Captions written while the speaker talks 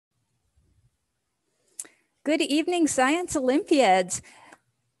Good evening, Science Olympiads.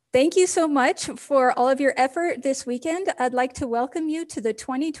 Thank you so much for all of your effort this weekend. I'd like to welcome you to the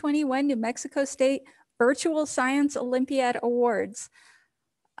 2021 New Mexico State Virtual Science Olympiad Awards.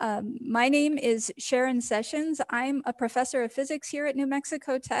 My name is Sharon Sessions. I'm a professor of physics here at New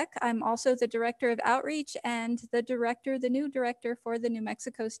Mexico Tech. I'm also the director of outreach and the new director for the New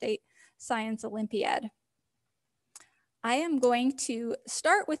Mexico State Science Olympiad. I am going to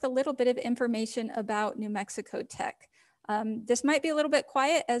start with a little bit of information about New Mexico Tech. This might be a little bit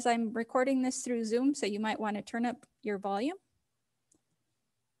quiet as I'm recording this through Zoom, so you might want to turn up your volume.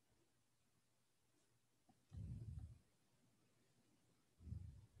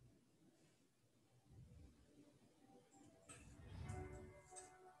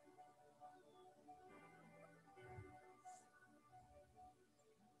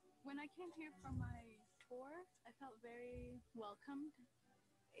 When I came here for my tour, I felt very welcomed.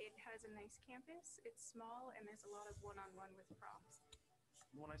 It has a nice campus, it's small, and there's a lot of one-on-one with profs.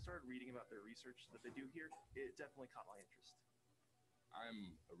 When I started reading about their research that they do here, it definitely caught my interest.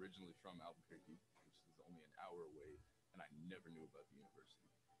 I'm originally from Albuquerque, which is only an hour away, and I never knew about the university.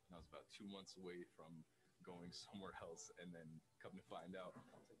 And I was about 2 months away from going somewhere else, and then come to find out,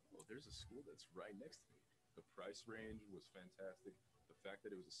 I was like, well, there's a school that's right next to me. The price range was fantastic. The fact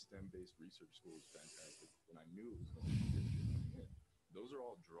that it was a STEM-based research school was fantastic, and I knew it was going to be different. Those are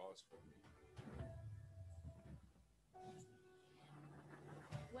all draws for me.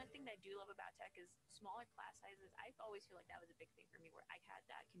 One thing that I do love about tech is smaller class sizes. I always feel like that was a big thing for me, where I had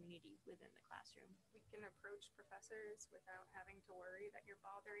that community within the classroom. We can approach professors without having to worry that you're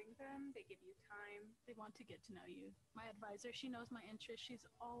bothering them. They give you time. They want to get to know you. My advisor, she knows my interests. She's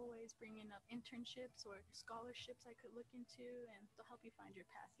always bringing up internships or scholarships I could look into, and they'll help you find your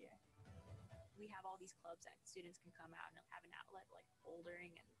path here. We have all these clubs that students can come out and have an outlet like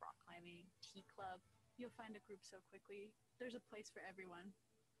bouldering and rock climbing, tea club. You'll find a group so quickly. There's a place for everyone.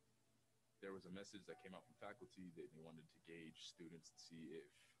 There was a message that came out from faculty that they wanted to gauge students to see if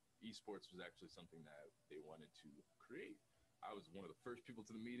esports was actually something that they wanted to create. I was one of the first people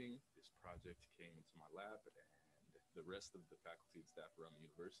to the meeting. This project came into my lap, and the rest of the faculty and staff around the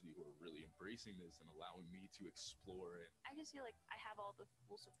university who are really embracing this and allowing me to explore it. I just feel like I have all the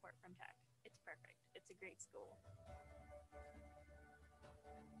full support from tech. It's perfect. It's a great school.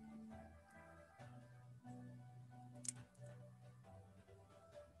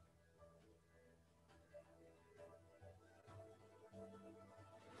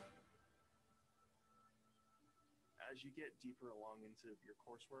 As you get deeper along into your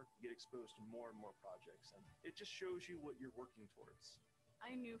coursework, you get exposed to more and more projects, and it just shows you what you're working towards.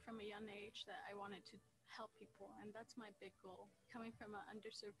 I knew from a young age that I wanted to help people, and that's my big goal. Coming from an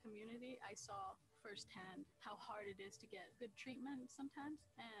underserved community, I saw firsthand how hard it is to get good treatment sometimes,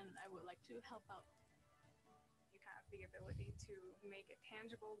 and I would like to help out. You have the ability to make a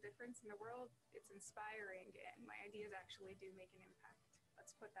tangible difference in the world. It's inspiring, and my ideas actually do make an impact.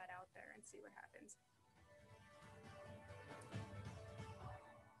 Let's put that out there and see what happens.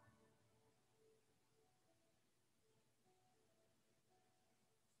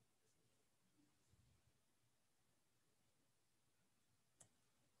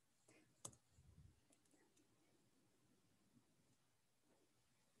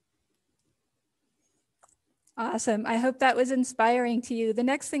 Awesome. I hope that was inspiring to you. The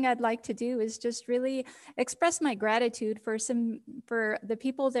next thing I'd like to do is just really express my gratitude for the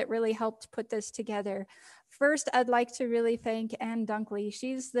people that really helped put this together. First, I'd like to really thank Ann Dunkley.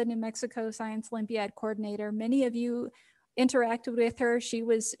 She's the New Mexico Science Olympiad coordinator. Many of you interacted with her. She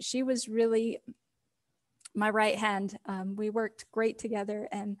was really my right hand. We worked great together,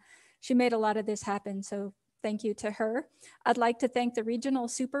 and she made a lot of this happen. So thank you to her. I'd like to thank the regional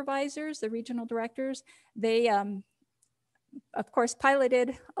supervisors, the regional directors. They, of course,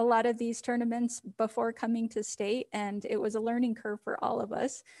 piloted a lot of these tournaments before coming to state, and it was a learning curve for all of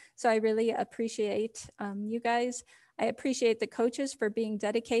us. So I really appreciate you guys. I appreciate the coaches for being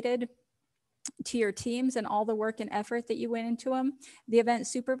dedicated to your teams and all the work and effort that you went into them. The event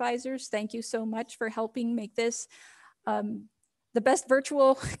supervisors, thank you so much for helping make this the best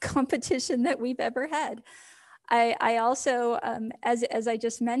virtual competition that we've ever had. I also, as I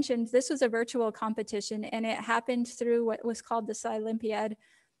just mentioned, this was a virtual competition, and it happened through what was called the Olympiad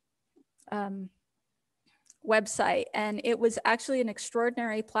website. And it was actually an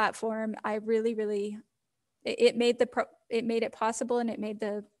extraordinary platform. I really, it made it possible, and it made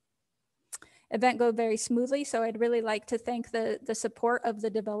the event go very smoothly. So I'd really like to thank the support of the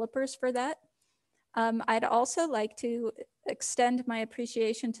developers for that. I'd also like to extend my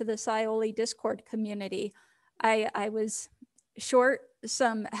appreciation to the Scioli Discord community. I was short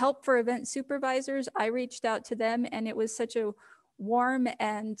some help for event supervisors, I reached out to them, and it was such a warm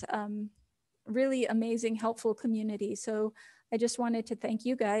and really amazing, helpful community. So I just wanted to thank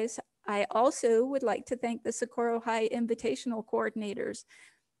you guys. I also would like to thank the Socorro High Invitational coordinators.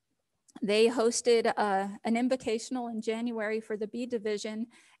 They hosted an invitational in January for the B division,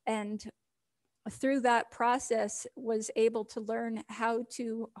 and through that process was able to learn how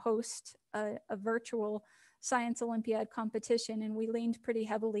to host a virtual Science Olympiad competition, and we leaned pretty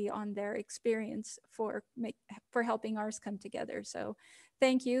heavily on their experience for helping ours come together. So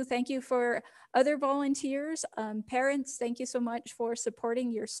thank you. Thank you for other volunteers, parents, thank you so much for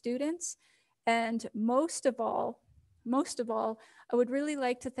supporting your students. And most of all, I would really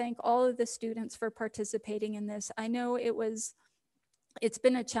like to thank all of the students for participating in this. I know it's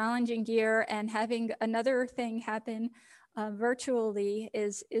been a challenging year, and having another thing happen virtually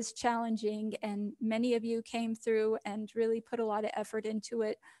is challenging, and many of you came through and really put a lot of effort into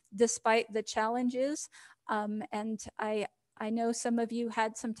it despite the challenges. And I know some of you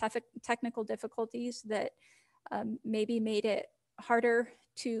had some technical difficulties that maybe made it harder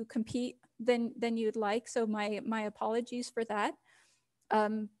to compete than you'd like. So my apologies for that.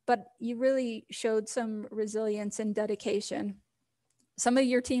 But you really showed some resilience and dedication. Some of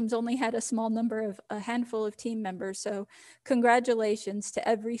your teams only had a handful of team members. So congratulations to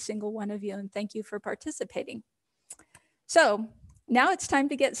every single one of you, and thank you for participating. So now it's time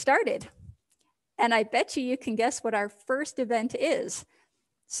to get started. And I bet you can guess what our first event is.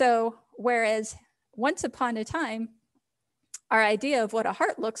 So whereas once upon a time, our idea of what a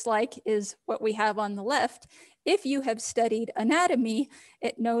heart looks like is what we have on the left. If you have studied anatomy,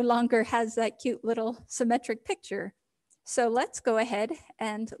 it no longer has that cute little symmetric picture. So let's go ahead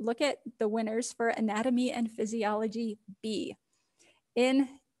and look at the winners for Anatomy and Physiology B. And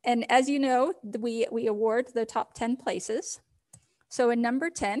as you know, we award the top 10 places. So in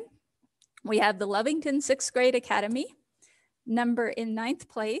number 10, we have the Lovington 6th Grade Academy. In 9th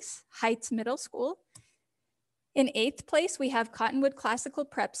place, Heights Middle School. In 8th place, we have Cottonwood Classical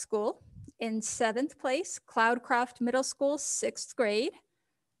Prep School. In 7th place, Cloudcroft Middle School, 6th grade.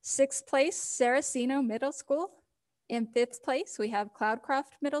 6th place, Saraceno Middle School. In 5th place, we have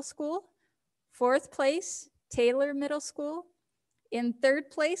Cloudcroft Middle School. 4th place, Taylor Middle School. In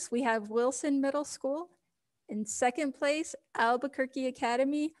 3rd place, we have Wilson Middle School. In 2nd place, Albuquerque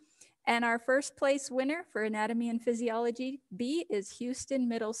Academy. And our 1st place winner for Anatomy and Physiology B is Houston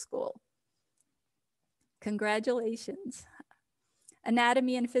Middle School. Congratulations.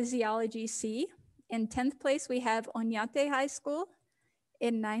 Anatomy and Physiology C. In 10th place, we have Oñate High School.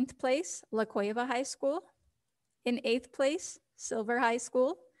 In 9th place, La Cueva High School. In 8th place, Silver High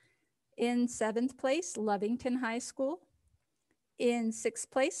School. In 7th place, Lovington High School. In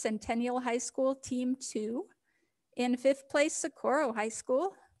 6th place, Centennial High School Team 2. In 5th place, Socorro High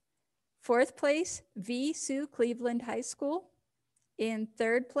School. 4th place, V. Sue Cleveland High School. In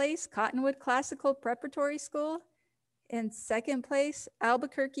 3rd place, Cottonwood Classical Preparatory School. In 2nd place,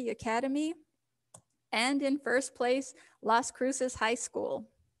 Albuquerque Academy. And in 1st place, Las Cruces High School.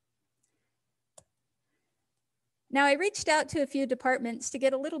 Now, I reached out to a few departments to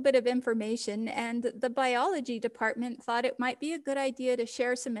get a little bit of information, and the biology department thought it might be a good idea to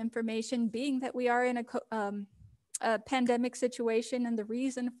share some information, being that we are in a pandemic situation, and the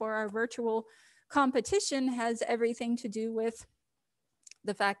reason for our virtual competition has everything to do with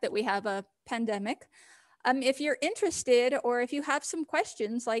the fact that we have a pandemic. If you're interested, or if you have some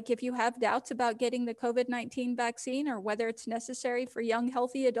questions, like if you have doubts about getting the COVID-19 vaccine or whether it's necessary for young,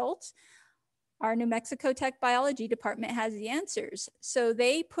 healthy adults, our New Mexico Tech Biology Department has the answers. So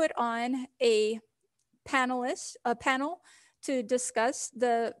they put on a panel to discuss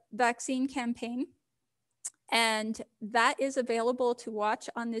the vaccine campaign. And that is available to watch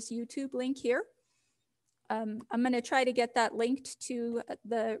on this YouTube link here. I'm going to try to get that linked to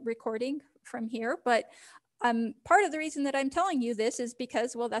the recording from here. But part of the reason that I'm telling you this is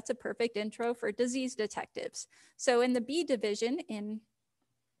because, well, that's a perfect intro for disease detectives. So in the B division, in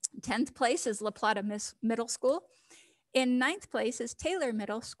 10th place is La Plata Middle School. In 9th place is Taylor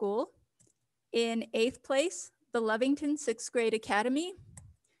Middle School. In 8th place, the Lovington 6th Grade Academy.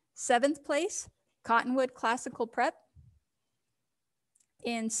 7th place, Cottonwood Classical Prep.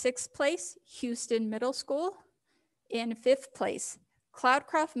 In 6th place, Houston Middle School. In 5th place,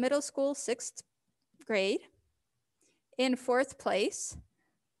 Cloudcroft Middle School, 6th grade. In 4th place,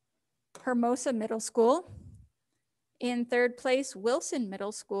 Hermosa Middle School. In 3rd place, Wilson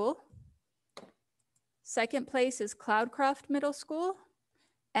Middle School. 2nd place is Cloudcroft Middle School.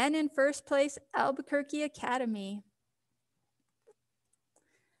 And in 1st place, Albuquerque Academy.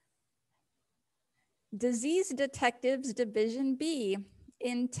 Disease Detectives Division B.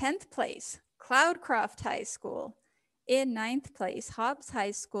 In 10th place, Cloudcroft High School. In 9th place, Hobbs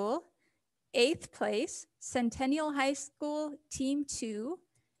High School. 8th place, Centennial High School Team 2.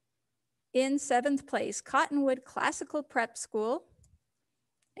 In 7th place, Cottonwood Classical Prep School.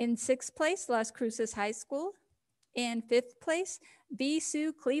 In 6th place, Las Cruces High School. In 5th place,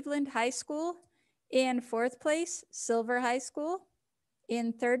 BSU Cleveland High School. In 4th place, Silver High School.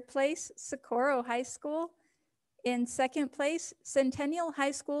 In 3rd place, Socorro High School. In 2nd place, Centennial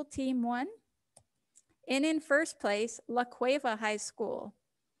High School Team 1. And in 1st place, La Cueva High School.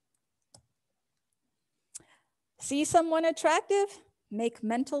 See someone attractive? Make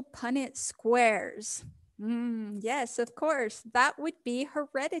mental Punnett squares. Yes, of course, that would be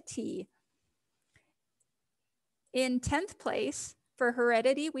heredity. In 10th place for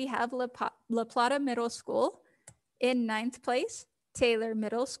heredity, we have La Plata Middle School. In 9th place, Taylor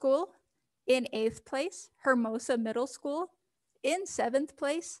Middle School. In 8th place, Hermosa Middle School. In 7th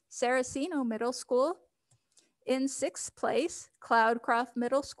place, Saraceno Middle School. In 6th place, Cloudcroft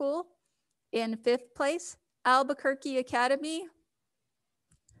Middle School. In 5th place, Albuquerque Academy.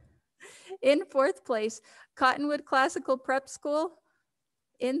 In 4th place, Cottonwood Classical Prep School.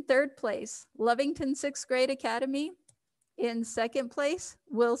 In 3rd place, Lovington 6th Grade Academy. In 2nd place,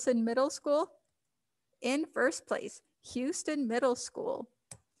 Wilson Middle School. In 1st place, Houston Middle School.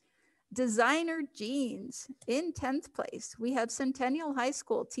 Designer Jeans. In 10th place, we have Centennial High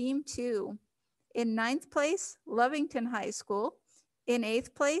School Team 2. In 9th place, Lovington High School. In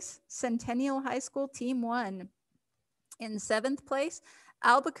 8th place, Centennial High School Team 1. In 7th place,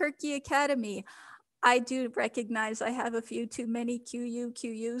 Albuquerque Academy. I do recognize I have a few too many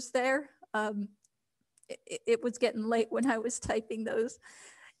QUs there. It was getting late when I was typing those.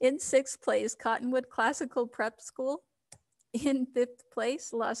 In 6th place, Cottonwood Classical Prep School. In 5th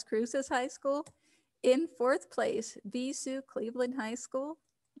place, Las Cruces High School. In 4th place, BSU Cleveland High School.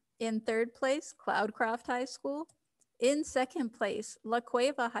 In 3rd place, Cloudcroft High School. In 2nd place, La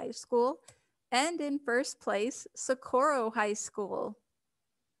Cueva High School. And in 1st place, Socorro High School.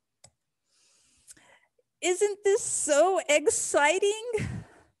 Isn't this so exciting?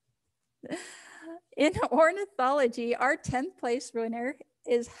 In ornithology, our 10th place winner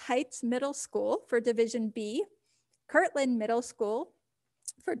is Heights Middle School for Division B, Kirtland Middle School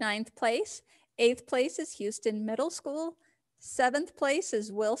for 9th place. 8th place is Houston Middle School. 7th place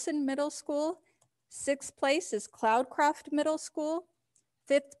is Wilson Middle School. 6th place is Cloudcroft Middle School.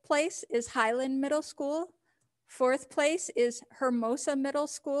 5th place is Highland Middle School. 4th place is Hermosa Middle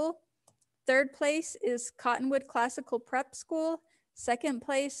School. 3rd place is Cottonwood Classical Prep School. 2nd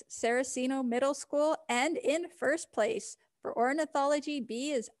place, Saraceno Middle School. And in 1st place for Ornithology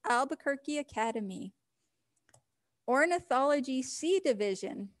B is Albuquerque Academy. Ornithology C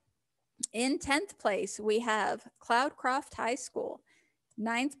Division. In 10th place, we have Cloudcroft High School.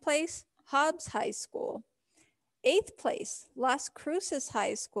 9th place, Hobbs High School. 8th place, Las Cruces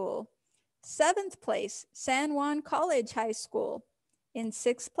High School. 7th place, San Juan College High School. In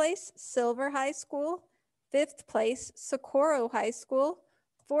 6th place, Silver High School. 5th place, Socorro High School.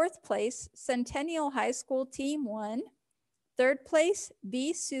 4th place, Centennial High School Team 1. 3rd place,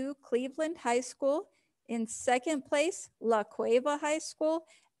 BSU Cleveland High School. In 2nd place, La Cueva High School.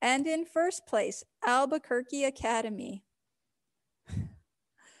 And in 1st place, Albuquerque Academy.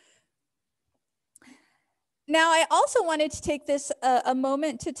 Now, I also wanted to take this a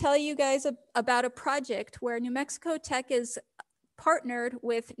moment to tell you guys about a project where New Mexico Tech is partnered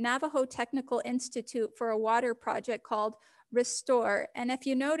with Navajo Technical Institute for a water project called Restore. And if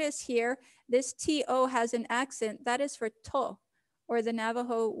you notice here, this TO has an accent. That is for to, or the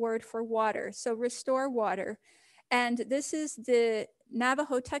Navajo word for water. So Restore Water. And this is the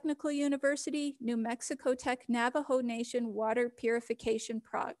Navajo Technical University, New Mexico Tech Navajo Nation Water Purification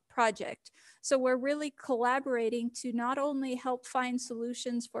Project. So we're really collaborating to not only help find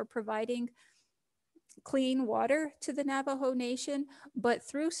solutions for providing clean water to the Navajo Nation, but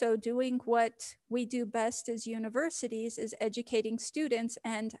through so doing what we do best as universities is educating students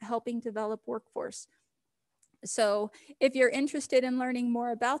and helping develop workforce. So if you're interested in learning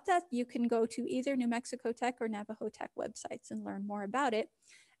more about that, you can go to either New Mexico Tech or Navajo Tech websites and learn more about it.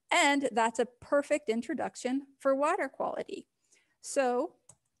 And that's a perfect introduction for water quality. So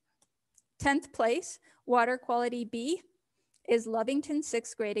 10th place, Water Quality B, is Lovington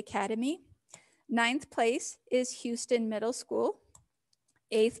 6th Grade Academy. 9th place is Houston Middle School.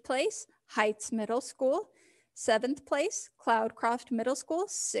 8th place, Heights Middle School. 7th place, Cloudcroft Middle School,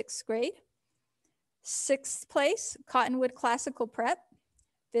 6th grade. 6th place, Cottonwood Classical Prep.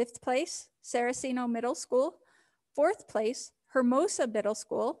 5th place, Saraceno Middle School. 4th place, Hermosa Middle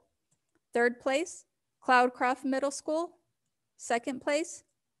School. 3rd place, Cloudcroft Middle School. Second place,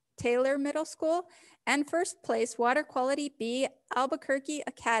 Taylor Middle School. And first place, Water Quality B, Albuquerque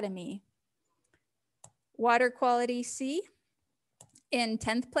Academy. Water Quality C, in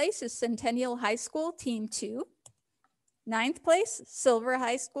 10th place is Centennial High School, Team 2. 9th place, Silver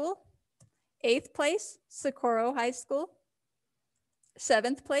High School. 8th place, Socorro High School.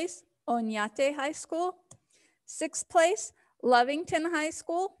 7th place, Oñate High School. 6th place, Lovington High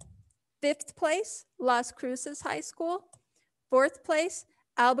School. 5th place, Las Cruces High School. 4th place,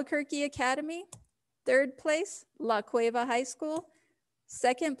 Albuquerque Academy. 3rd place, La Cueva High School.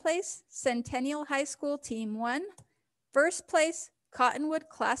 2nd place, Centennial High School, Team 1. 1st place, Cottonwood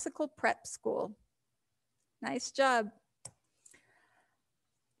Classical Prep School. Nice job.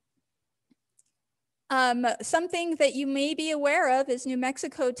 Something that you may be aware of is New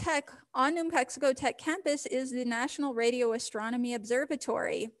Mexico Tech. On New Mexico Tech campus is the National Radio Astronomy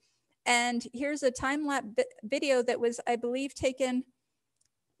Observatory. And here's a time-lapse video that was, I believe, taken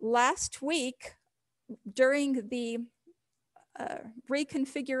last week during the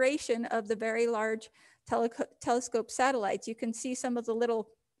reconfiguration of the very large telescope satellites. You can see some of the little,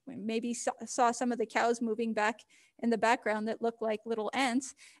 maybe saw some of the cows moving back in the background that look like little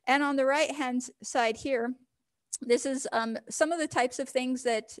ants. And on the right-hand side here, this is some of the types of things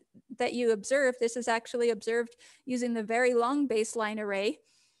that you observe. This is actually observed using the Very Long Baseline Array,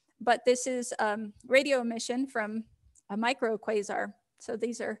 but this is radio emission from a microquasar. So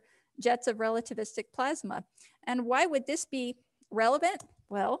these are jets of relativistic plasma. And why would this be relevant?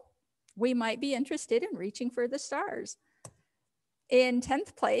 Well, we might be interested in reaching for the stars. In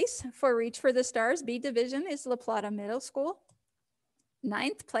 10th place for Reach for the Stars B division is La Plata Middle School.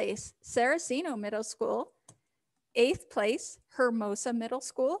 9th place, Saraceno Middle School. 8th place, Hermosa Middle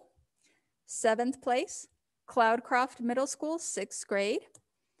School. 7th place, Cloudcroft Middle School, 6th grade.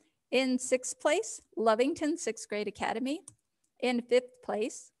 In 6th place, Lovington 6th grade Academy. In 5th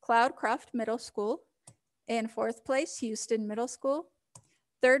place, Cloudcroft Middle School. In 4th place, Houston Middle School.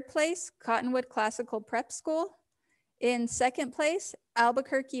 3rd place, Cottonwood Classical Prep School. In 2nd place,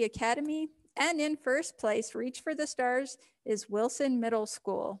 Albuquerque Academy. And in 1st place, Reach for the Stars, is Wilson Middle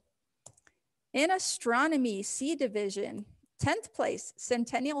School. In Astronomy C Division, 10th place,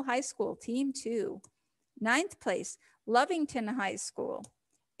 Centennial High School, Team 2. 9th place, Lovington High School.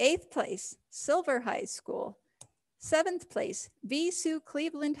 8th place, Silver High School. 7th place, V. Sue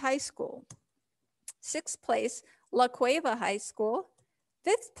Cleveland High School. 6th place, La Cueva High School.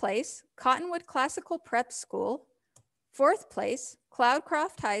 5th place, Cottonwood Classical Prep School. 4th place,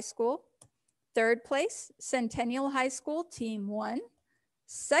 Cloudcroft High School. 3rd place, Centennial High School, Team 1.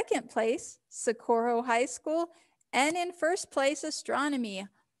 2nd place, Socorro High School. And in 1st place, Astronomy,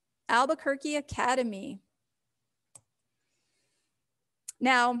 Albuquerque Academy.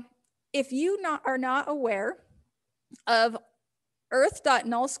 Now, if you are not aware of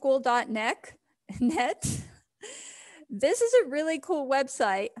earth.nullschool.net, this is a really cool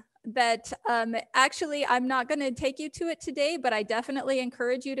website that actually I'm not going to take you to it today, but I definitely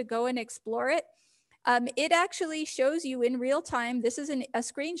encourage you to go and explore it. It actually shows you in real time. This is a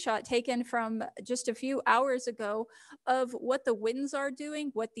screenshot taken from just a few hours ago of what the winds are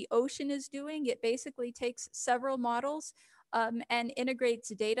doing, what the ocean is doing. It basically takes several models and integrates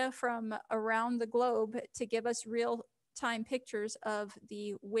data from around the globe to give us real-time pictures of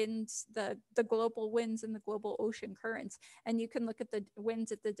the winds, the global winds and the global ocean currents. And you can look at the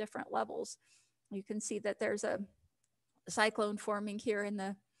winds at the different levels. You can see that there's a cyclone forming here in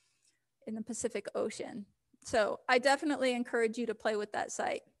the Pacific Ocean. So I definitely encourage you to play with that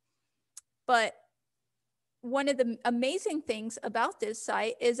site. But one of the amazing things about this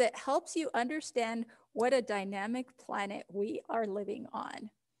site is it helps you understand what a dynamic planet we are living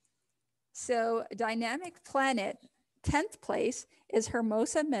on. So dynamic planet, 10th place is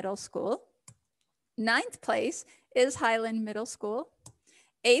Hermosa Middle School. 9th place is Highland Middle School.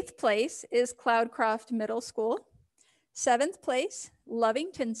 8th place is Cloudcroft Middle School. 7th place,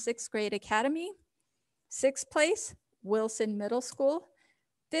 Lovington 6th grade Academy. 6th place, Wilson Middle School.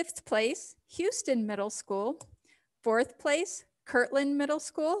 5th place, Houston Middle School. 4th place, Kirtland Middle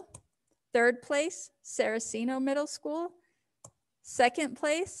School. 3rd place, Saraceno Middle School. 2nd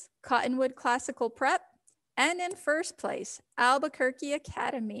place, Cottonwood Classical Prep. And in 1st place, Albuquerque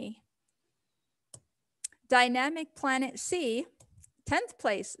Academy. Dynamic Planet C, 10th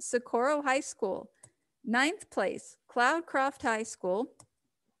place, Socorro High School. 9th place, Cloudcroft High School.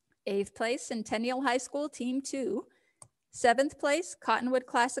 8th place, Centennial High School, Team 2. 7th place, Cottonwood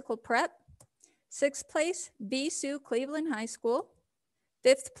Classical Prep. 6th place, V. Sue Cleveland High School.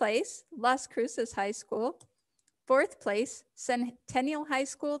 5th place, Las Cruces High School. 4th place, Centennial High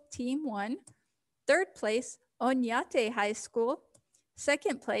School, Team 1. Third place, Oñate High School.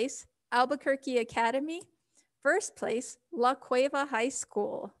 Second place, Albuquerque Academy. First place, La Cueva High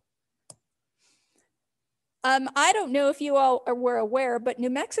School. I don't know if you all were aware, but New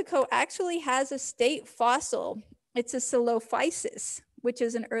Mexico actually has a state fossil. It's a Silophysis, which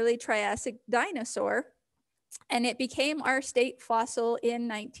is an early Triassic dinosaur, and it became our state fossil in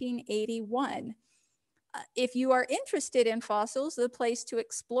 1981. If you are interested in fossils, the place to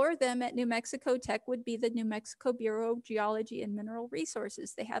explore them at New Mexico Tech would be the New Mexico Bureau of Geology and Mineral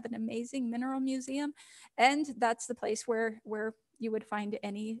Resources. They have an amazing mineral museum, and that's the place where you would find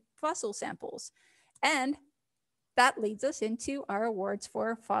any fossil samples. And that leads us into our awards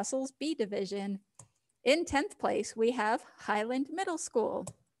for Fossils B Division. In 10th place, we have Highland Middle School.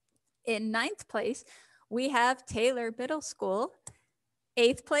 In 9th place, we have Taylor Middle School.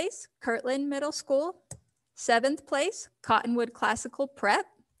 8th place, Kirtland Middle School. 7th place, Cottonwood Classical Prep.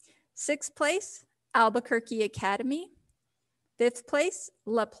 6th place, Albuquerque Academy. 5th place,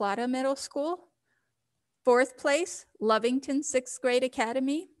 La Plata Middle School. 4th place, Lovington 6th Grade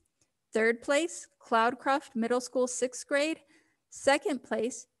Academy. 3rd place, Cloudcroft Middle School 6th grade. 2nd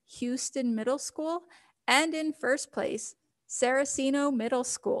place, Houston Middle School. And in 1st place, Saraceno Middle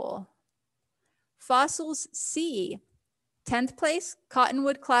School. Fossils C, 10th place,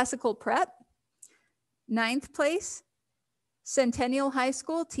 Cottonwood Classical Prep. 9th place, Centennial High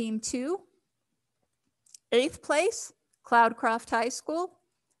School Team 2. 8th place, Cloudcroft High School.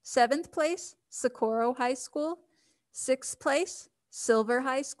 7th place, Socorro High School. 6th place, Silver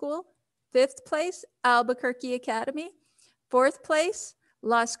High School. 5th place, Albuquerque Academy. 4th place,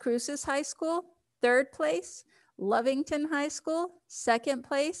 Las Cruces High School. 3rd place, Lovington High School. 2nd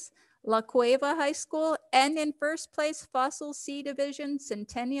place, La Cueva High School. And in 1st place, Fossil C Division,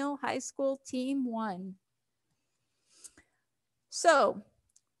 Centennial High School Team 1. So,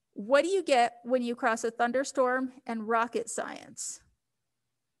 what do you get when you cross a thunderstorm and rocket science?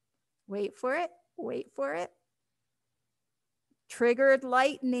 Wait for it, wait for it. Triggered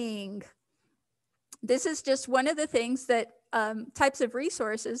lightning. This is just one of the things that types of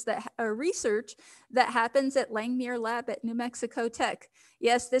resources that research that happens at Langmuir Lab at New Mexico Tech.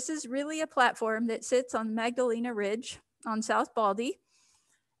 Yes, this is really a platform that sits on Magdalena Ridge on South Baldy.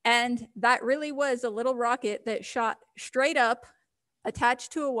 And that really was a little rocket that shot straight up,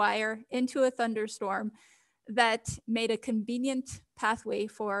 attached to a wire into a thunderstorm that made a convenient pathway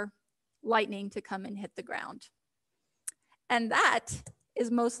for lightning to come and hit the ground. And that is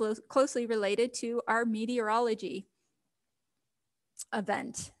most closely related to our meteorology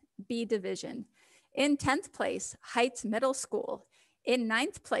event, B Division. In 10th place, Heights Middle School. In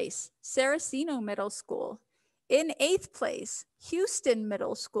 9th place, Saraceno Middle School. In 8th place, Houston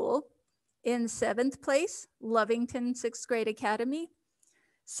Middle School. In 7th place, Lovington 6th Grade Academy.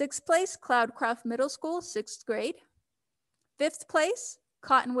 6th place, Cloudcroft Middle School, 6th grade. 5th place,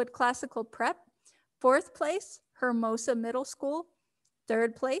 Cottonwood Classical Prep. 4th place, Hermosa Middle School.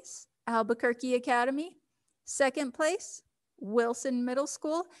 3rd place, Albuquerque Academy. 2nd place, Wilson Middle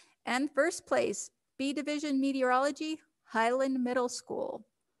School. And 1st place, B Division Meteorology, Highland Middle School.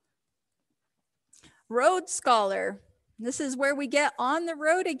 Road Scholar. This is where we get on the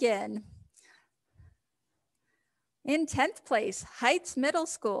road again. In 10th place, Heights Middle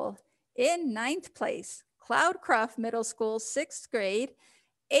School. In 9th place, Cloudcroft Middle School, 6th grade.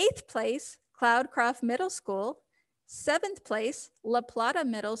 8th place, Cloudcroft Middle School. 7th place, La Plata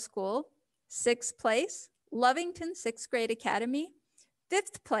Middle School. 6th place, Lovington 6th Grade Academy.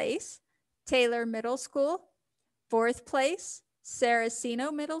 5th place, Taylor Middle School. 4th place,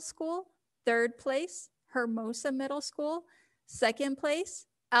 Saraceno Middle School. 3rd place, Hermosa Middle School. 2nd place,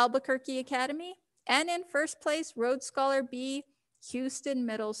 Albuquerque Academy. And in 1st place, Road Scholar B, Houston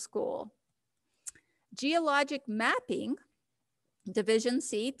Middle School. Geologic Mapping, Division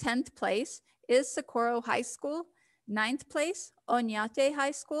C, 10th place, is Socorro High School. 9th place, Oñate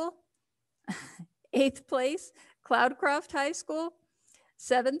High School. 8th place, Cloudcroft High School.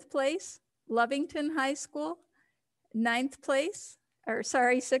 7th place, Lovington High School.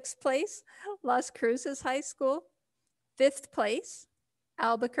 6th place, Las Cruces High School. 5th place,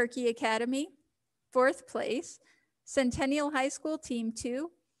 Albuquerque Academy. 4th place, Centennial High School Team 2.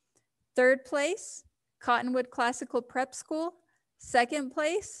 3rd place, Cottonwood Classical Prep School. 2nd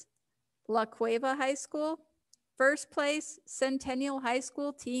place, La Cueva High School. 1st place, Centennial High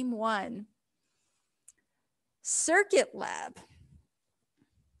School Team 1. Circuit Lab.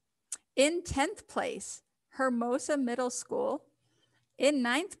 In 10th place, Hermosa Middle School. In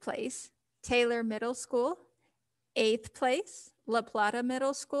 9th place, Taylor Middle School. 8th place, La Plata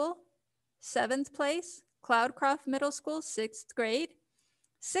Middle School. 7th place, Cloudcroft Middle School, 6th grade.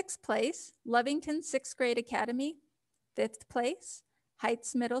 Sixth place, Lovington Sixth Grade Academy. Fifth place,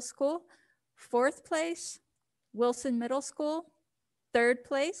 Heights Middle School. Fourth place, Wilson Middle School. Third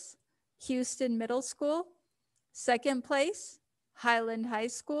place, Houston Middle School. Second place, Highland High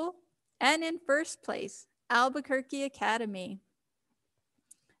School. And in first place, Albuquerque Academy.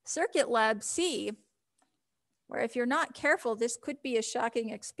 Circuit Lab C, where if you're not careful, this could be a shocking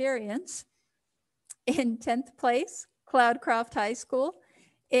experience. In 10th place, Cloudcroft High School.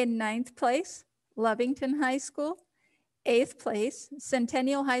 In 9th place, Lovington High School. 8th place,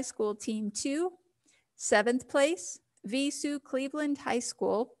 Centennial High School Team 2. 7th place, VSU Cleveland High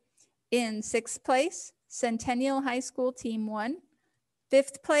School. In 6th place, Centennial High School Team 1.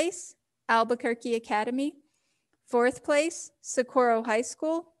 5th place, Albuquerque Academy. 4th place, Socorro High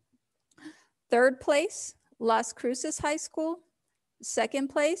School. 3rd place, Las Cruces High School. 2nd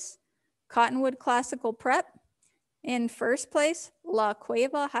place, Cottonwood Classical Prep. In 1st place, La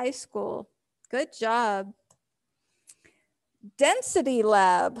Cueva High School. Good job. Density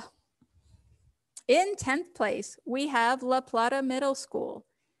Lab. In 10th place, we have La Plata Middle School.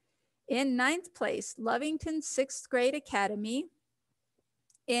 In 9th place, Lovington 6th Grade Academy.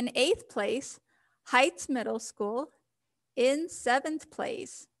 In 8th place, Heights Middle School. In 7th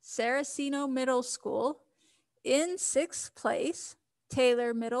place, Saraceno Middle School. In 6th place,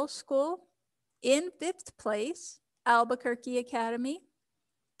 Taylor Middle School. In 5th place, Albuquerque Academy.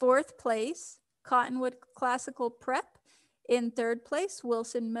 4th place, Cottonwood Classical Prep. In 3rd place,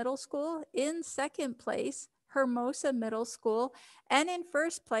 Wilson Middle School. In 2nd place, Hermosa Middle School. And in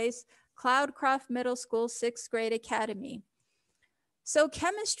 1st place, Cloudcroft Middle School 6th Grade Academy. So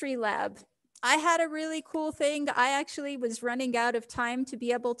Chemistry Lab, I had a really cool thing. I actually was running out of time to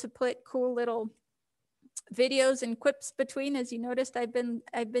be able to put cool little videos and quips between. As you noticed, I've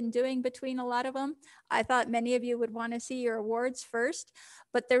been doing between a lot of them. I thought many of you would want to see your awards first,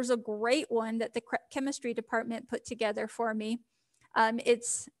 but there's a great one that the chemistry department put together for me.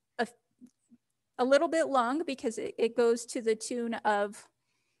 It's a little bit long because it goes to the tune of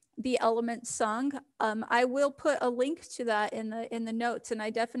the Elements song. I will put a link to that in the notes, and I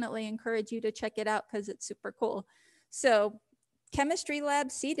definitely encourage you to check it out because it's super cool. So Chemistry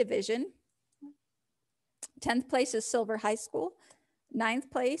Lab C Division. 10th place is Silver High School. 9th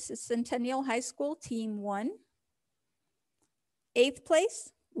place is Centennial High School Team 1. 8th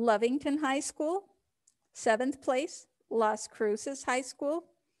place, Lovington High School. 7th place, Las Cruces High School.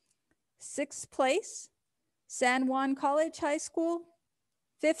 6th place, San Juan College High School.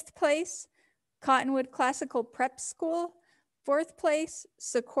 5th place, Cottonwood Classical Prep School. 4th place,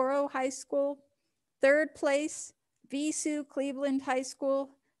 Socorro High School. 3rd place, VSU Cleveland High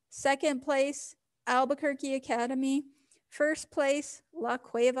School. 2nd place, Albuquerque Academy. 1st place, La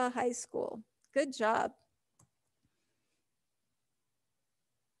Cueva High School. Good job.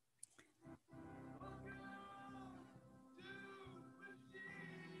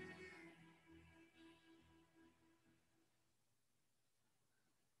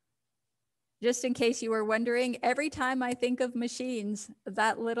 Just in case you were wondering, every time I think of machines,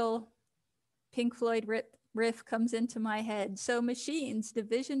 that little Pink Floyd riff comes into my head. So Machines,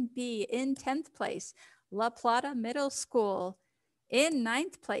 Division B. In 10th place, La Plata Middle School. In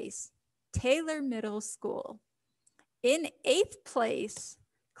 9th place, Taylor Middle School. In 8th place,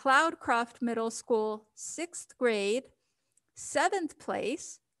 Cloudcroft Middle School, 6th grade. 7th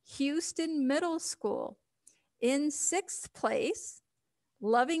place, Houston Middle School. In 6th place,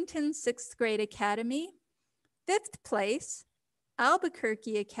 Lovington 6th Grade Academy. 5th place,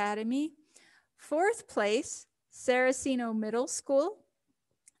 Albuquerque Academy. 4th place, Saraceno Middle School.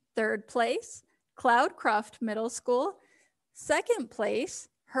 3rd place, Cloudcroft Middle School. 2nd place,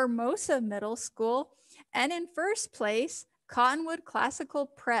 Hermosa Middle School. And in 1st place, Cottonwood Classical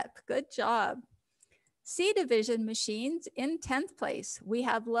Prep. Good job. C Division Machines. In 10th place, we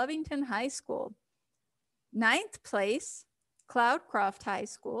have Lovington High School. 9th place, Cloudcroft High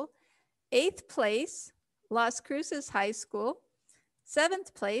School. 8th place, Las Cruces High School.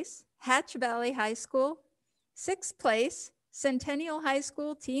 7th place, Hatch Valley High School. 6th place, Centennial High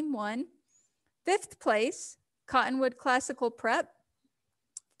School Team 1. 5th place, Cottonwood Classical Prep.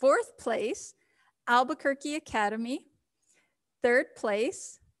 4th place, Albuquerque Academy. 3rd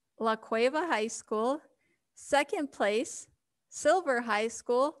place, La Cueva High School. 2nd place, Silver High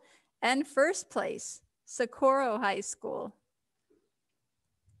School. And 1st place, Socorro High School.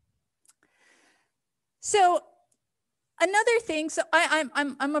 So another thing, so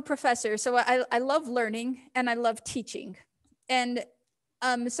I'm a professor, so I love learning and I love teaching. And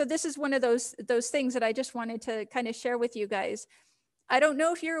so this is one of those things that I just wanted to kind of share with you guys. I don't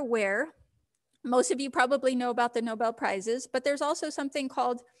know if you're aware, Most of you probably know about the Nobel Prizes, but there's also something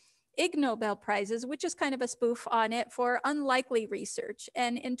called Ig Nobel Prizes, which is kind of a spoof on it for unlikely research.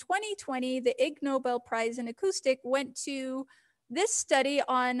 And in 2020, the Ig Nobel Prize in Acoustic went to this study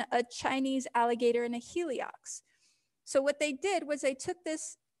on a Chinese alligator and a heliox. So what they did was they took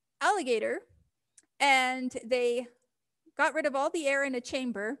this alligator and they got rid of all the air in a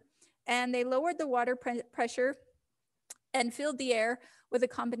chamber, and they lowered the water pressure and filled the air with a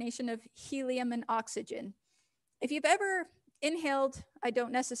combination of helium and oxygen. If you've ever inhaled, I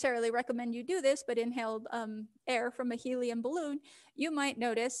don't necessarily recommend you do this, but inhaled air from a helium balloon, you might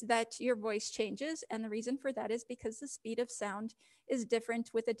notice that your voice changes. And the reason for that is because the speed of sound is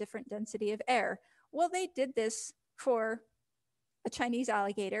different with a different density of air. Well, they did this for a Chinese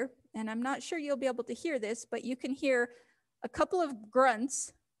alligator, and I'm not sure you'll be able to hear this, but you can hear a couple of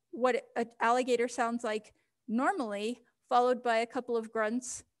grunts, what an alligator sounds like normally, followed by a couple of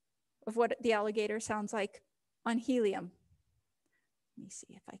grunts of what the alligator sounds like on helium. Let me see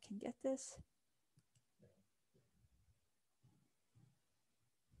if I can get this.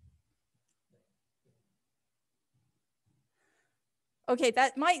 Okay,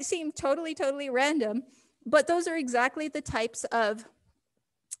 that might seem totally random, but those are exactly the types of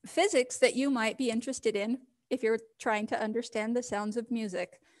physics that you might be interested in if you're trying to understand the sounds of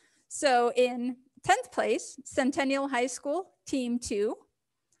music. So in 10th place, Centennial High School, Team 2.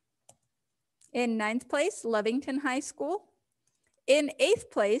 In 9th place, Lovington High School. In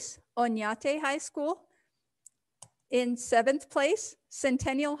 8th place, Oñate High School. In 7th place,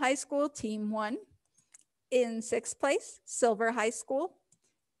 Centennial High School, Team 1. In 6th place, Silver High School.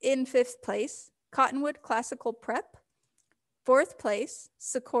 In 5th place, Cottonwood Classical Prep. 4th place,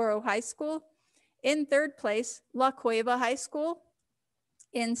 Socorro High School. In 3rd place, La Cueva High School.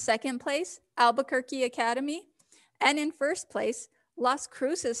 In 2nd place, Albuquerque Academy. And in 1st place, Las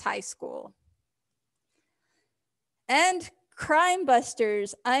Cruces High School. And Crime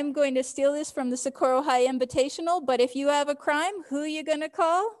Busters. I'm going to steal this from the Socorro High Invitational, but if you have a crime, who are you gonna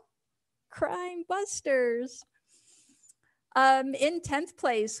call? Crime Busters. In 10th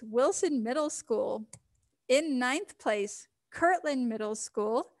place, Wilson Middle School. In 9th place, Kirtland Middle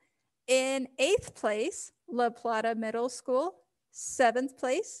School. In 8th place, La Plata Middle School. 7th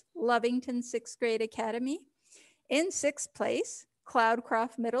place, Lovington 6th Grade Academy. In 6th place,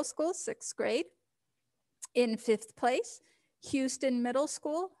 Cloudcroft Middle School, 6th grade. In 5th place, Houston Middle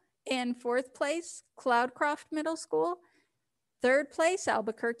School. In 4th place, Cloudcroft Middle School. 3rd place,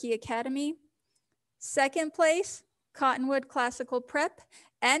 Albuquerque Academy. 2nd place, Cottonwood Classical Prep.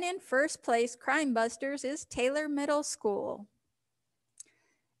 And in 1st place, Crime Busters, is Taylor Middle School.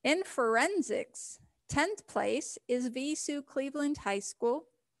 In forensics, 10th place is VSU Cleveland High School.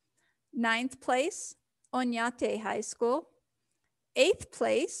 9th place, Oñate High School. 8th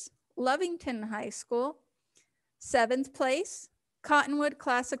place, Lovington High School. 7th place, Cottonwood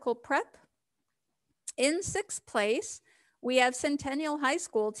Classical Prep. In 6th place, we have Centennial High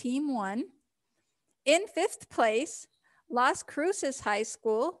School, Team 1. In 5th place, Las Cruces High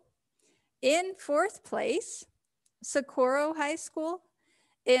School. In 4th place, Socorro High School.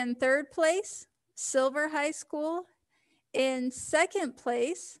 In 3rd place, Silver High School. In 2nd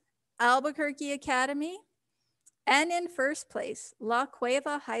place, Albuquerque Academy. And in 1st place, La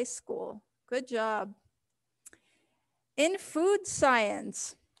Cueva High School. Good job. In food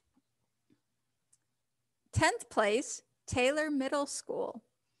science, 10th place, Taylor Middle School.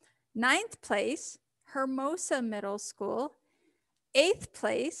 9th place, Hermosa Middle School. 8th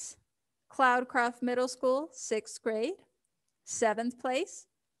place, Cloudcroft Middle School, 6th grade. 7th place,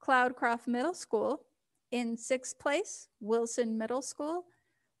 Cloudcroft Middle School. In 6th place, Wilson Middle School.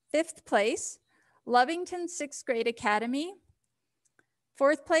 5th place, Lovington 6th Grade Academy.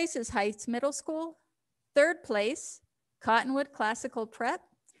 4th place is Heights Middle School. 3rd place, Cottonwood Classical Prep.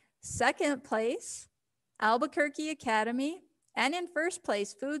 2nd place, Albuquerque Academy. And in 1st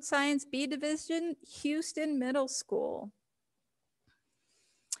place, Food Science B Division, Houston Middle School.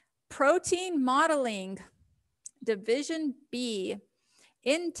 Protein modeling, Division B.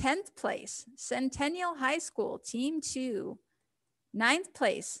 In 10th place, Centennial High School, Team 2. 9th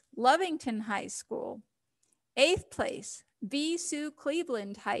place, Lovington High School. 8th place, VSU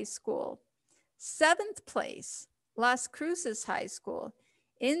Cleveland High School. 7th place, Las Cruces High School.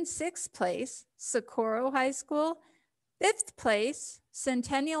 In 6th place, Socorro High School. 5th place,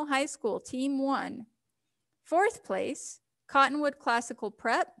 Centennial High School, Team 1. 4th place, Cottonwood Classical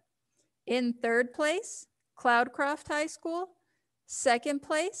Prep. In 3rd place, Cloudcroft High School. 2nd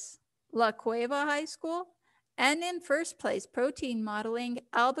place, La Cueva High School. And in 1st place, Protein Modeling,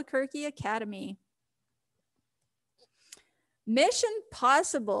 Albuquerque Academy. Mission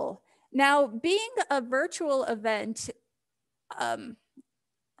Possible. Now, being a virtual event,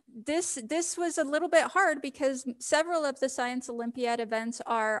 this was a little bit hard because several of the Science Olympiad events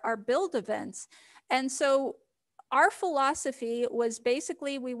are build events. And so our philosophy was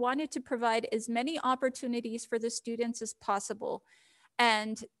basically we wanted to provide as many opportunities for the students as possible.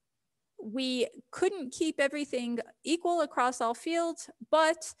 And we couldn't keep everything equal across all fields,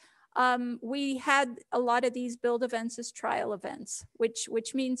 but we had a lot of these build events as trial events, which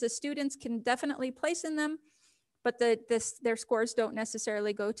means the students can definitely place in them, but their scores don't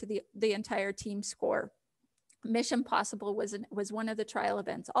necessarily go to the entire team score. Mission Possible was one of the trial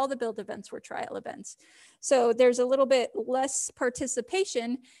events. All the build events were trial events. So there's a little bit less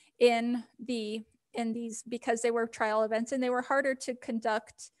participation in these because they were trial events and they were harder to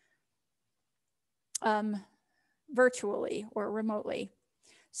conduct virtually or remotely.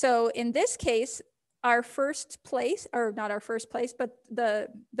 So in this case, our first place, or not our first place, but the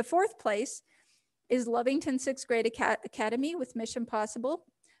fourth place is Lovington Sixth Grade Academy with Mission Possible.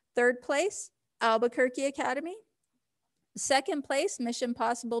 Third place, Albuquerque Academy. Second place, Mission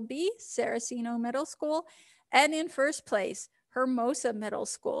Possible B, Saraceno Middle School. And in first place, Hermosa Middle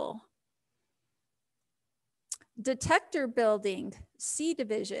School. Detector Building, C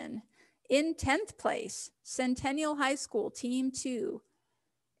Division. In 10th place, Centennial High School, Team 2.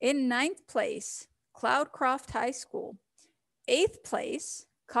 In 9th place, Cloudcroft High School. 8th place,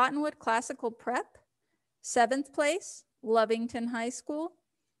 Cottonwood Classical Prep. 7th place, Lovington High School.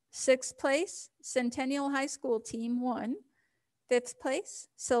 6th place, Centennial High School Team 1. 5th place,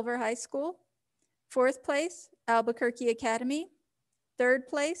 Silver High School. 4th place, Albuquerque Academy. 3rd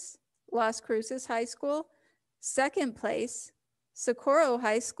place, Las Cruces High School. 2nd place, Socorro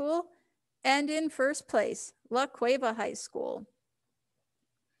High School. And in first place, La Cueva High School.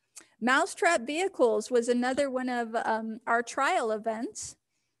 Mousetrap Vehicles was another one of our trial events.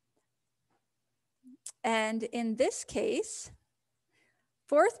 And in this case,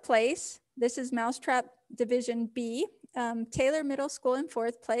 4th place, this is Mousetrap Division B, Taylor Middle School in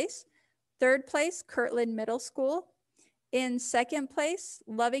 4th place. 3rd place, Kirtland Middle School. In 2nd place,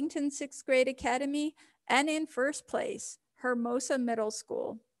 Lovington Sixth Grade Academy. And in 1st place, Hermosa Middle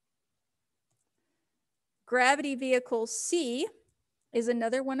School. Gravity Vehicle C is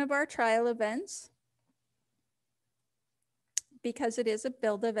another one of our trial events because it is a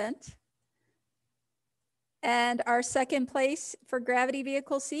build event. And our 2nd place for Gravity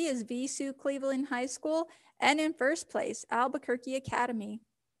Vehicle C is VSU Cleveland High School. And in 1st place, Albuquerque Academy.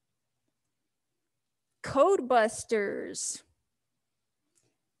 Codebusters.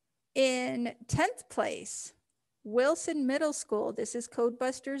 In 10th place, Wilson Middle School. This is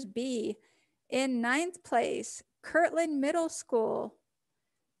Codebusters B. In 9th place, Kirtland Middle School.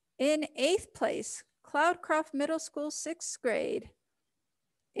 In 8th place, Cloudcroft Middle School 6th grade.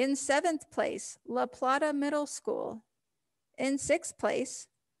 In 7th place, La Plata Middle School. In 6th place,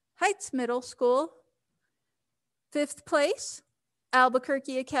 Heights Middle School. 5th place,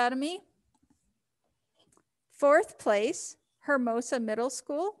 Albuquerque Academy. 4th place, Hermosa Middle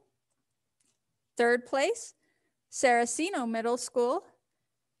School. 3rd place, Saraceno Middle School.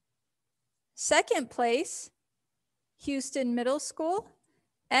 2nd place, Houston Middle School.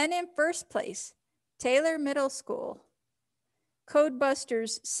 And in 1st place, Taylor Middle School.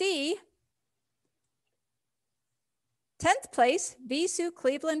 Codebusters C, 10th place, VSU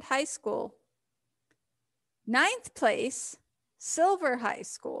Cleveland High School. 9th place, Silver High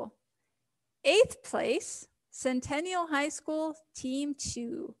School. 8th place, Centennial High School Team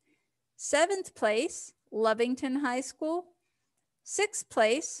 2. 7th place, Lovington High School. 6th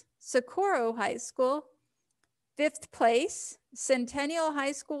place, Socorro High School. 5th place, Centennial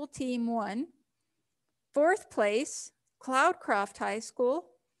High School Team 1. 4th place, Cloudcroft High School.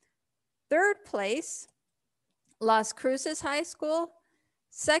 3rd place, Las Cruces High School.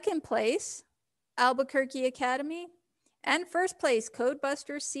 2nd place, Albuquerque Academy. And 1st place,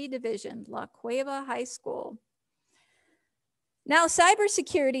 Codebusters C Division, La Cueva High School. Now,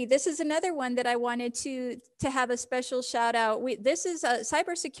 cybersecurity, this is another one that I wanted to have a special shout out. This is a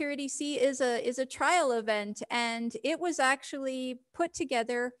Cybersecurity C is a trial event, and it was actually put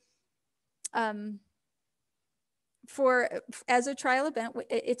together as a trial event.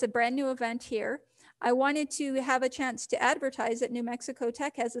 It's a brand new event here. I wanted to have a chance to advertise that New Mexico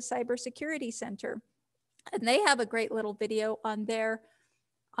Tech has a cybersecurity center, and they have a great little video on their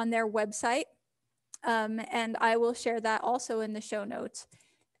website. And I will share that also in the show notes.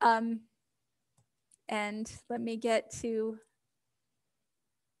 And let me get to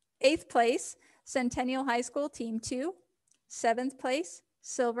 8th place, Centennial High School Team 2. 7th place,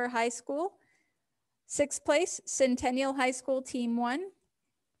 Silver High School. 6th place, Centennial High School Team 1.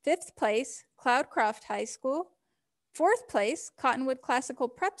 Fifth place, Cloudcroft High School. Fourth place, Cottonwood Classical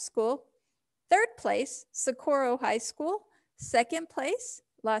Prep School. Third place, Socorro High School. Second place,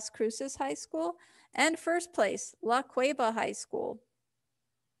 Las Cruces High School. And first place, La Cueva High School.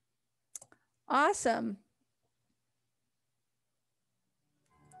 Awesome.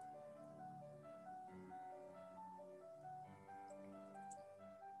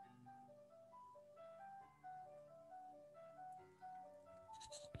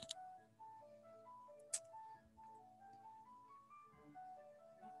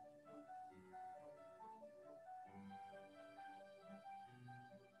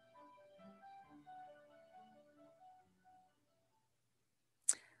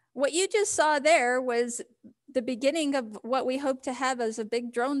 What you just saw there was the beginning of what we hope to have as a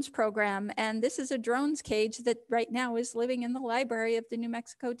big drones program. And this is a drones cage that right now is living in the library of the New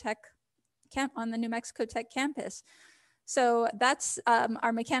Mexico Tech on the New Mexico Tech campus. So that's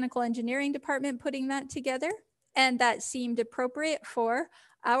our mechanical engineering department putting that together. And that seemed appropriate for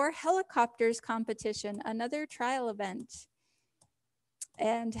our helicopters competition, another trial event.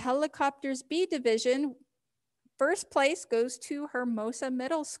 And helicopters B division, first place goes to Hermosa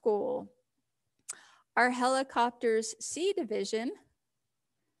Middle School. Our helicopters C division,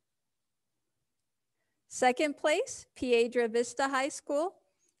 second place, Piedra Vista High School.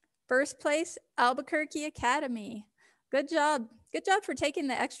 First place, Albuquerque Academy. Good job. Good job for taking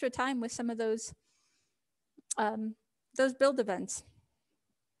the extra time with some of those build events,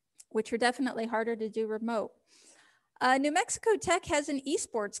 which are definitely harder to do remote. New Mexico Tech has an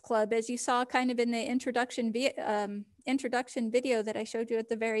esports club, as you saw kind of in the introduction video that I showed you at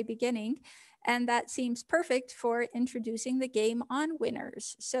the very beginning. And that seems perfect for introducing the Game On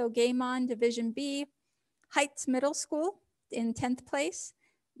winners. So Game On Division B, Heights Middle School in 10th place.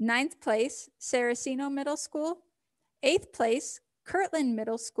 9th place, Saraceno Middle School. 8th place, Kirtland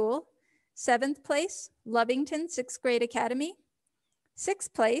Middle School. 7th place, Lovington 6th Grade Academy.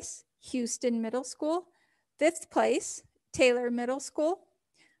 6th place, Houston Middle School. 5th place, Taylor Middle School.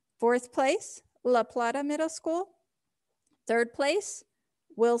 4th place, La Plata Middle School. 3rd place,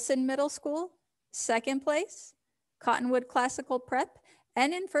 Wilson Middle School. 2nd place, Cottonwood Classical Prep.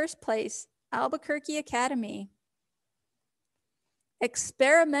 And in 1st place, Albuquerque Academy.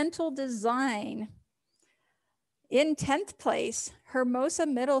 Experimental design. In 10th place, Hermosa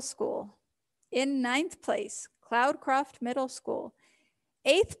Middle School. In 9th place, Cloudcroft Middle School.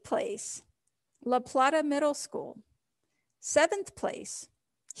 8th place, La Plata Middle School. 7th place,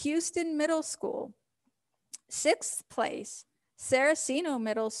 Houston Middle School. 6th place, Saraceno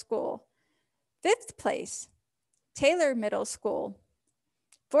Middle School. 5th place, Taylor Middle School.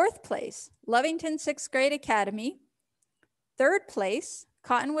 4th place, Lovington 6th Grade Academy. 3rd place,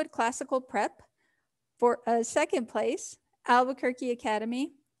 Cottonwood Classical Prep. 2nd place, Albuquerque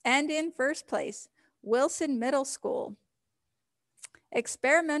Academy. And in 1st place, Wilson Middle School.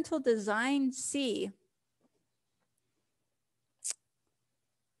 Experimental Design C.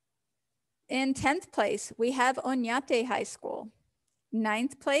 In 10th place, we have Oñate High School.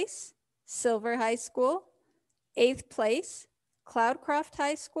 9th place, Silver High School. 8th place, Cloudcroft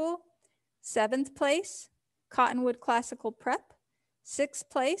High School. 7th place, Cottonwood Classical Prep. 6th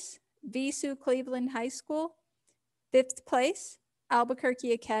place, Visu Cleveland High School. 5th place,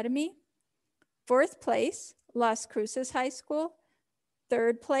 Albuquerque Academy. 4th place, Las Cruces High School.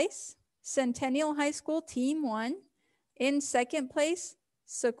 3rd place, Centennial High School Team 1. In 2nd place,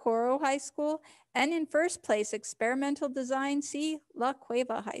 Socorro High School. And in 1st place, Experimental Design C, La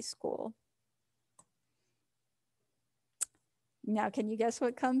Cueva High School. Now, can you guess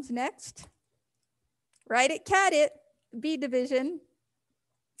what comes next? Right at Cadit, B Division.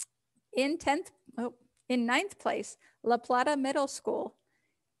 In 9th place, La Plata Middle School.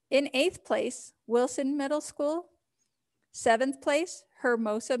 In 8th place, Wilson Middle School. 7th place,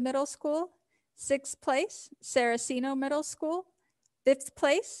 Hermosa Middle School. 6th place, Saraceno Middle School. 5th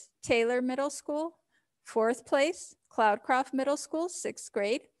place, Taylor Middle School. 4th place, Cloudcroft Middle School, 6th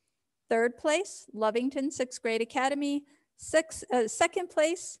grade. 3rd place, Lovington 6th Grade Academy. 2nd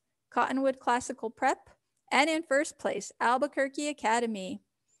place, Cottonwood Classical Prep. And in 1st place, Albuquerque Academy.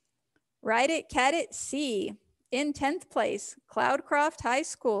 Right at Cadit C. In 10th place, Cloudcroft High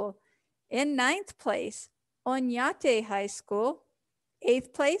School. In 9th place, Oñate High School.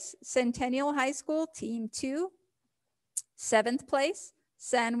 8th place, Centennial High School, Team 2. 7th place,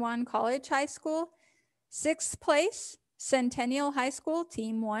 San Juan College High School. 6th place, Centennial High School,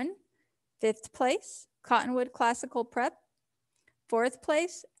 Team 1. 5th place, Cottonwood Classical Prep. 4th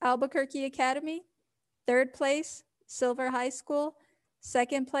place, Albuquerque Academy. 3rd place, Silver High School.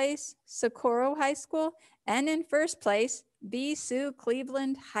 Second place, Socorro High School. And in first place, B. Sue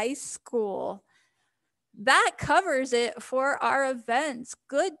Cleveland High School. That covers it for our events.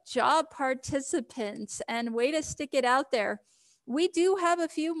 Good job, participants, and way to stick it out there. We do have a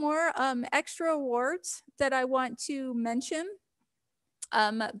few more extra awards that I want to mention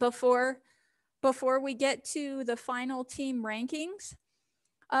before we get to the final team rankings.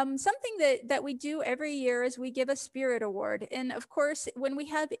 Something that we do every year is we give a spirit award. And of course, when we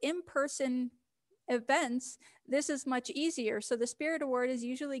have in-person events, this is much easier. So the spirit award is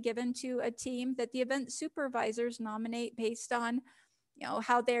usually given to a team that the event supervisors nominate based on, you know,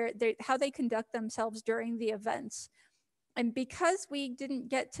 how they conduct themselves during the events. And because we didn't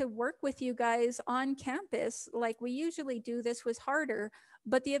get to work with you guys on campus like we usually do, this was harder,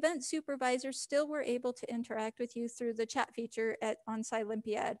 but the event supervisors still were able to interact with you through the chat feature on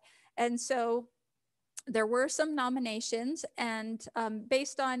Olympiad. And so there were some nominations, and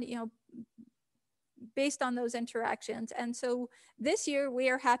based on those interactions. And so this year we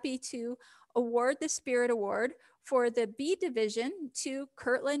are happy to award the Spirit Award for the B Division to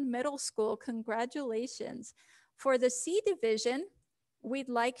Kirtland Middle School. Congratulations. For the C Division, we'd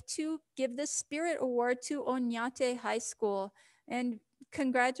like to give the Spirit Award to Oñate High School. And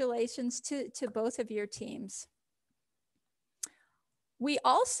congratulations to both of your teams. We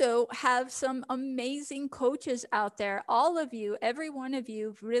also have some amazing coaches out there. All of you, every one of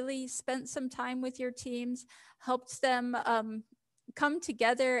you really spent some time with your teams, helped them come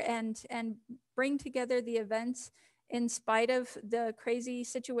together and bring together the events in spite of the crazy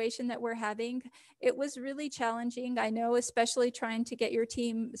situation that we're having. It was really challenging, I know, especially trying to get your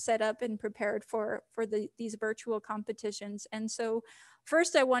team set up and prepared for these virtual competitions. And so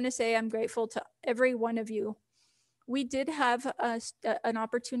first, I want to say I'm grateful to every one of you. We did have an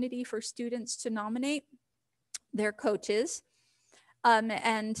opportunity for students to nominate their coaches.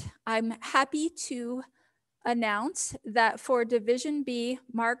 And I'm happy to announce that for Division B,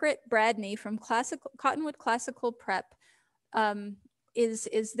 Margaret Bradney from Cottonwood Classical Prep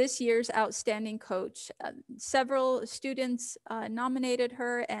is this year's outstanding coach. Several students nominated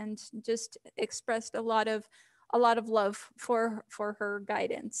her and just expressed a lot of love for her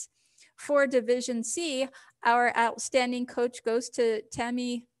guidance. For Division C, our outstanding coach goes to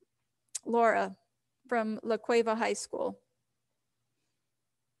Tammy Laura from La Cueva High School.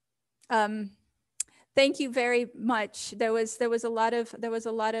 Thank you very much. There was a lot of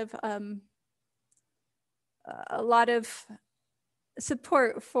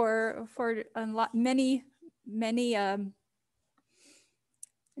support for many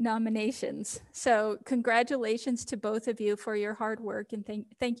nominations. So congratulations to both of you for your hard work, and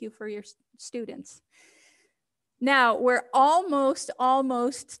thank you for your students. Now we're almost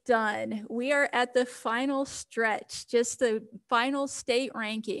done. We are at the final stretch, just the final state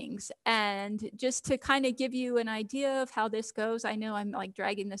rankings. And just to kind of give you an idea of how this goes, I know I'm like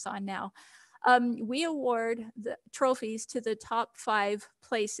dragging this on now. We award the trophies to the top 5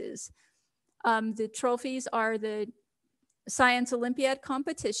 places. The trophies are the Science Olympiad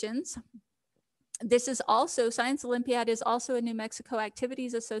competitions. This is also, Science Olympiad is also a New Mexico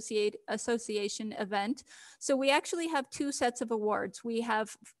Activities Association event. So we actually have 2 sets of awards. We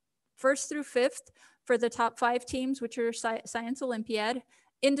have 1st through 5th for the top 5 teams, which are Science Olympiad,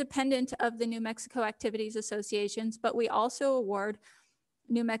 independent of the New Mexico Activities Associations, but we also award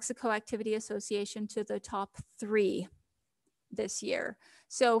New Mexico Activity Association to the top 3 this year.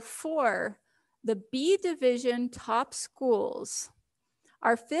 So for the B Division top schools,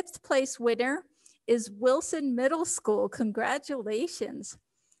 our 5th place winner is Wilson Middle School. Congratulations.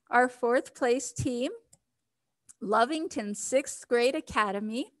 Our 4th place team, Lovington 6th Grade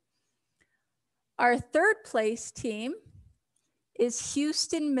Academy. Our 3rd place team is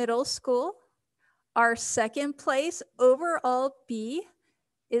Houston Middle School. Our 2nd place overall B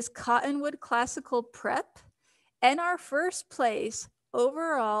is Cottonwood Classical Prep. And our 1st place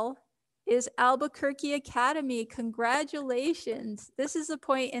overall is Albuquerque Academy. Congratulations. This is a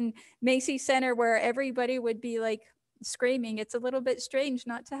point in Macy Center where everybody would be like screaming. It's a little bit strange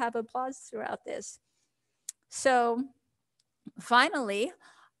not to have applause throughout this. So finally,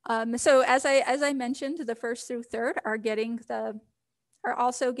 so as I mentioned, the 1st through 3rd are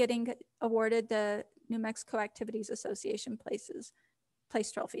also getting awarded the New Mexico Activities Association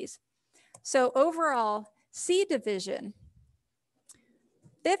place trophies. So overall, C Division,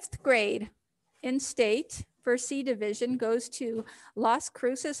 5th grade in state for C Division goes to Las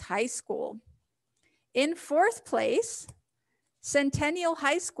Cruces High School. In 4th place, Centennial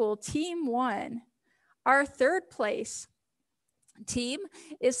High School, Team 1. Our 3rd place team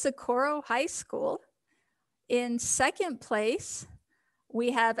is Socorro High School. In 2nd place,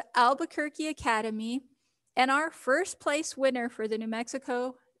 we have Albuquerque Academy, and our first place winner for the New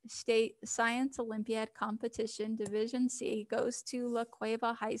Mexico State Science Olympiad competition, Division C, goes to La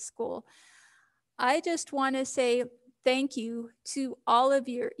Cueva High School. I just want to say thank you to all of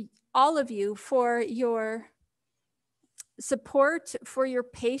you for your support, for your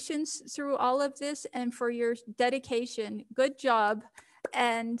patience through all of this, and for your dedication. Good job.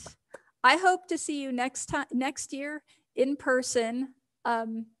 And I hope to see you next year in person.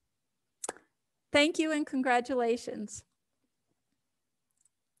 Thank you and congratulations.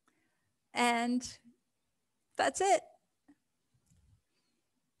 And that's it.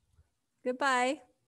 Goodbye.